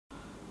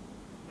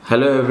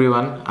Hello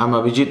everyone, I'm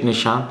Abhijit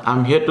Nishant.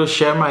 I'm here to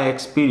share my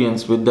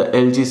experience with the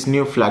LG's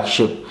new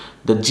flagship,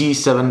 the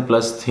G7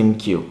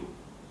 ThinQ.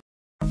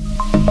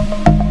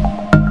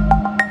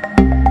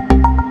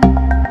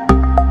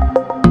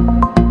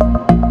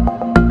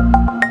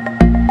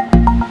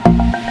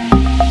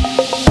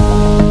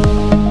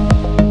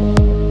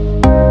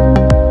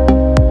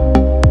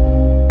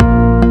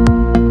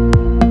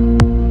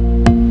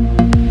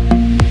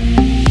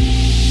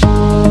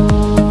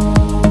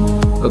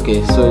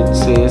 Okay, so it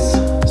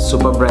says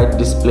super bright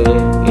display,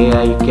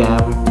 AI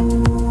cam,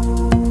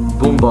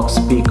 boombox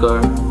speaker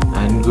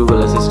and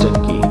Google Assistant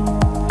key.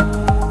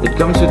 It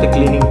comes with a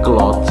cleaning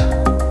cloth.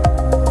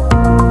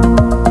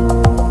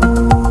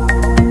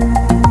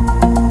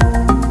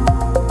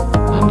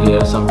 And here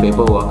are some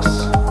paperwork.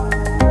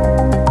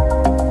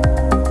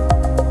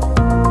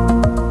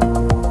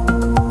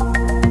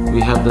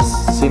 We have the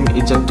SIM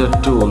ejector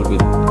tool with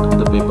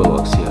the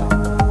paperwork here.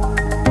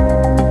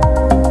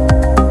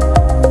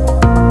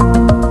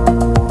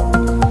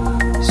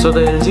 So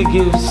the LG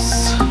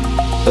gives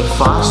a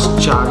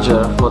fast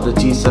charger for the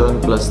G7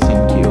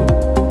 ThinQ.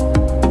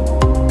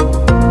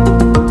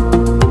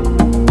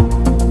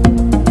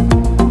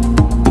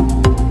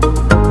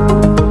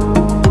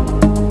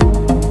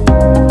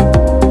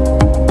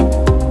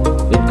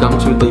 It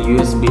comes with the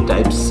USB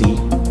Type-C.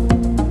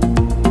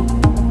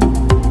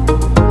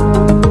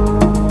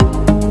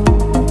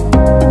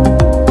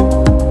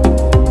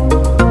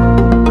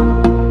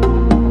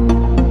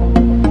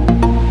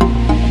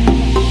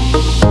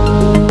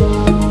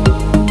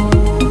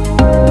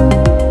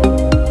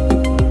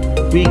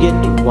 We get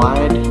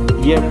wired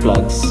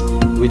earplugs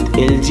with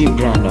LG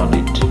brand on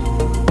it.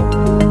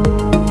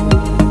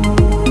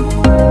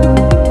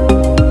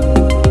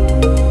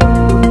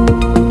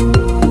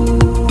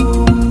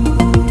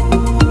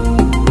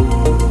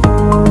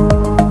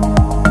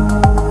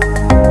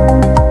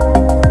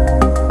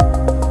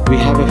 We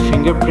have a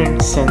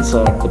fingerprint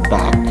sensor at the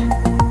back.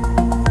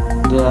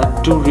 There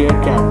are two rear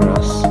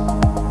cameras,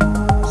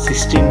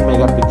 16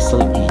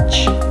 megapixel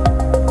each.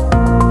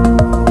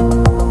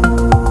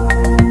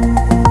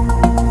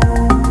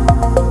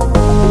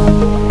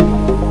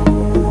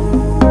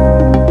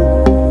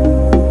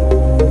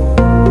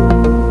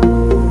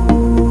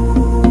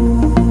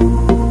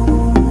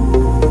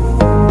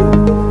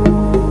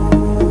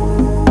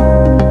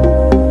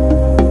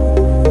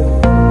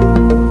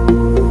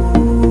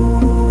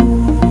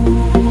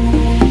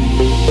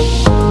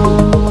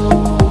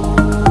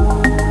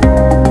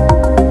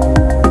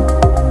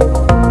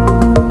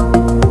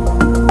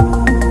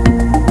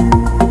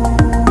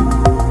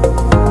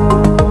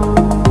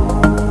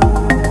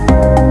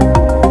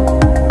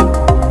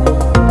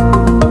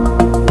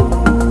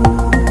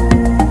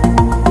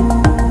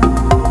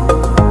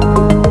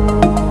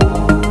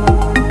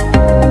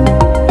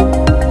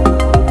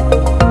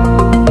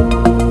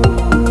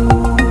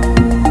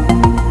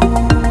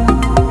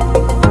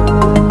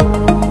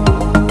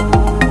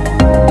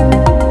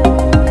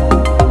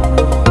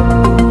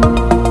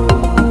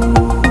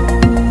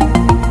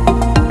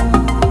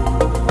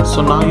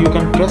 So now you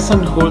can press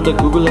and hold the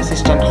Google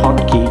Assistant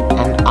hotkey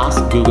and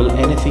ask Google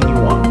anything you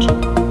want.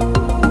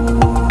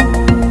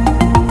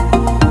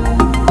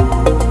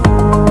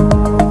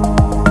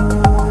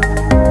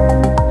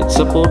 It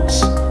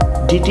supports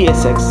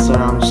DTS:X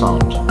surround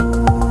sound.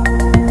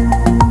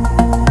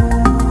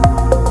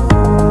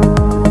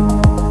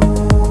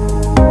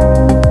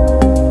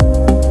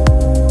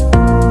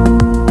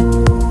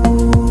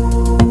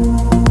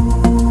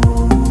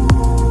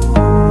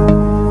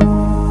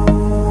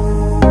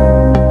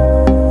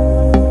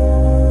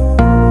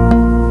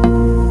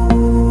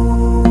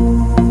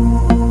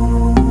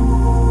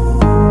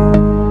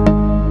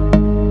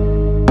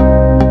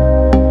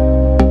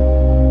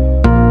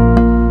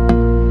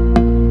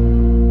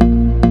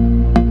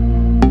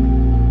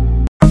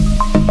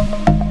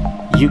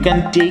 You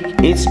can take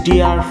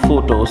HDR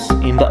photos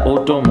in the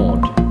auto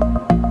mode.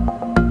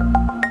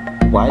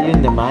 While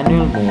in the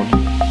manual mode,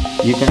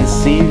 you can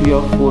save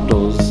your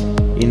photos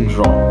in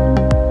RAW.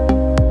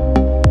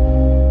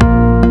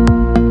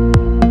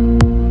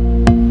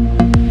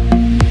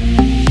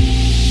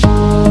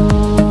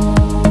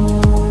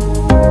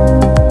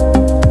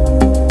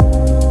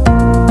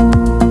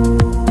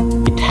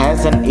 It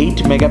has an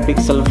 8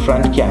 megapixel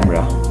front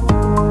camera.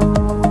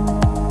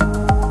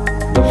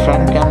 The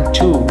front cam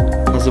too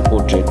has a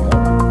portrait mode.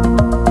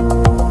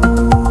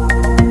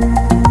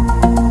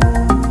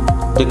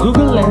 The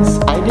Google Lens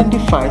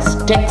identifies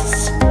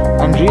texts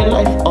and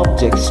real-life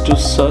objects to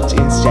search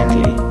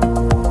instantly.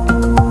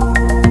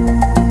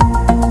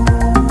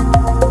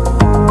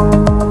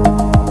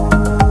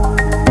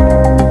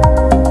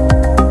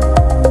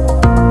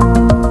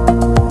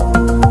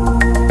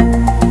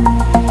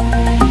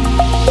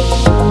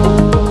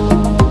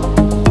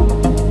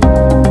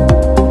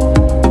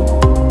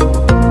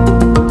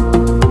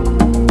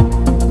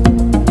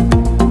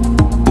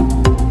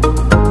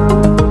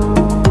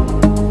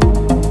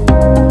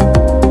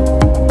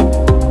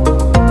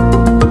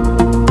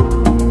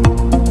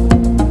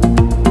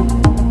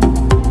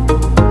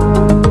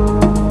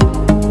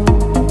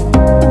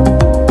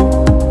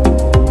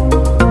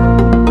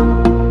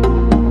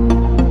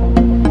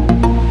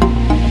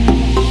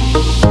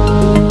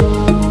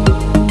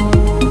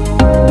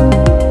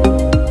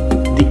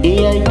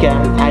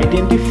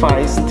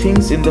 identifies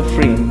things in the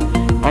frame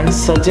and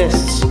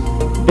suggests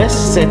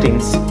best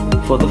settings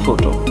for the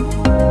photo.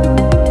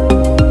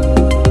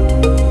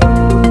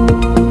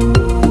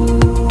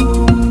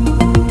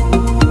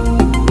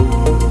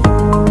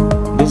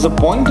 There's a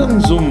point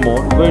and zoom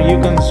mode where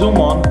you can zoom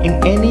on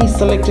in any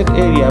selected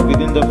area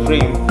within the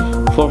frame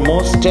for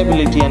more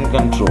stability and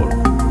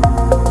control.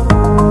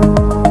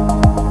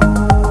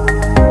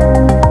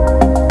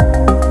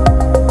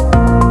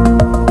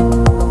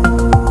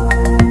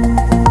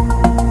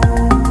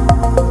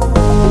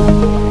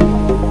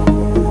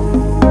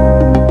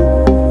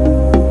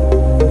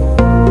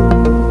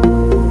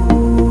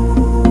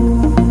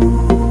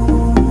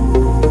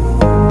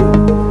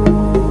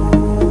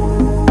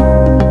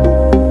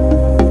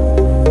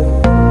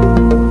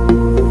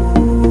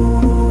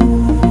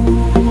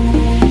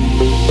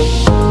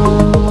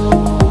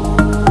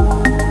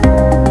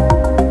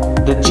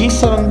 The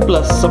G7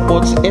 Plus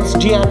supports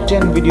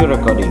HDR10 video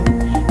recording,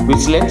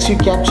 which lets you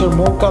capture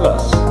more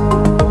colors.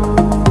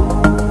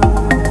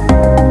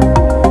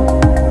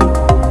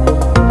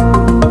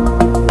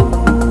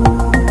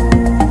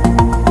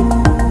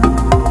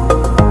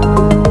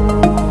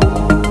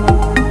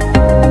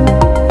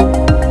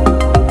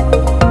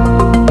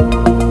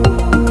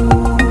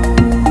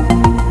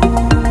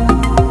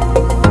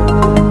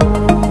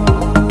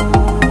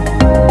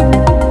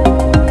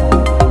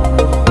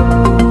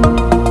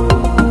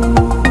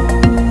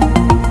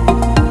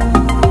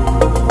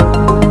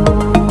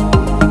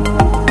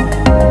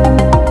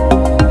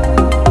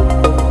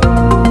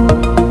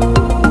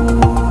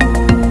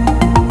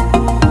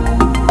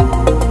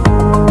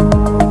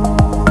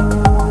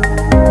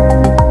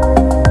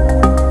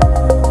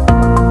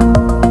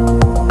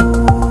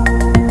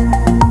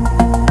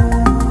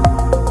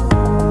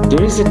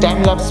 There is a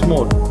time-lapse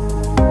mode,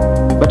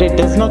 but it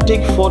does not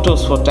take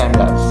photos for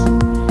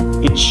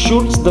time-lapse. It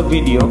shoots the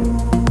video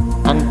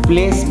and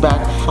plays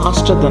back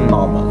faster than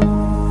normal.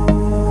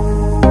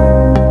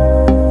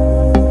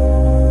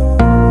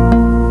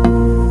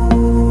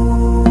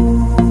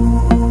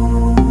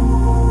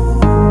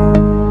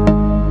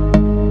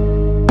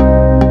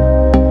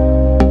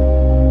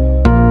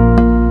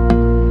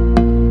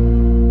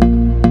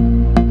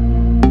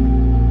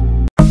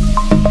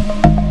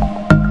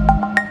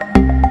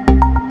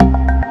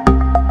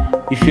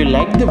 If you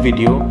like the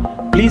video,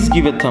 please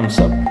give a thumbs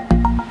up.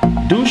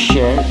 Do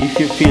share if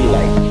you feel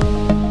like.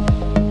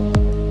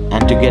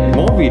 And to get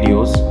more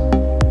videos,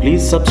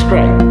 please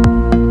subscribe.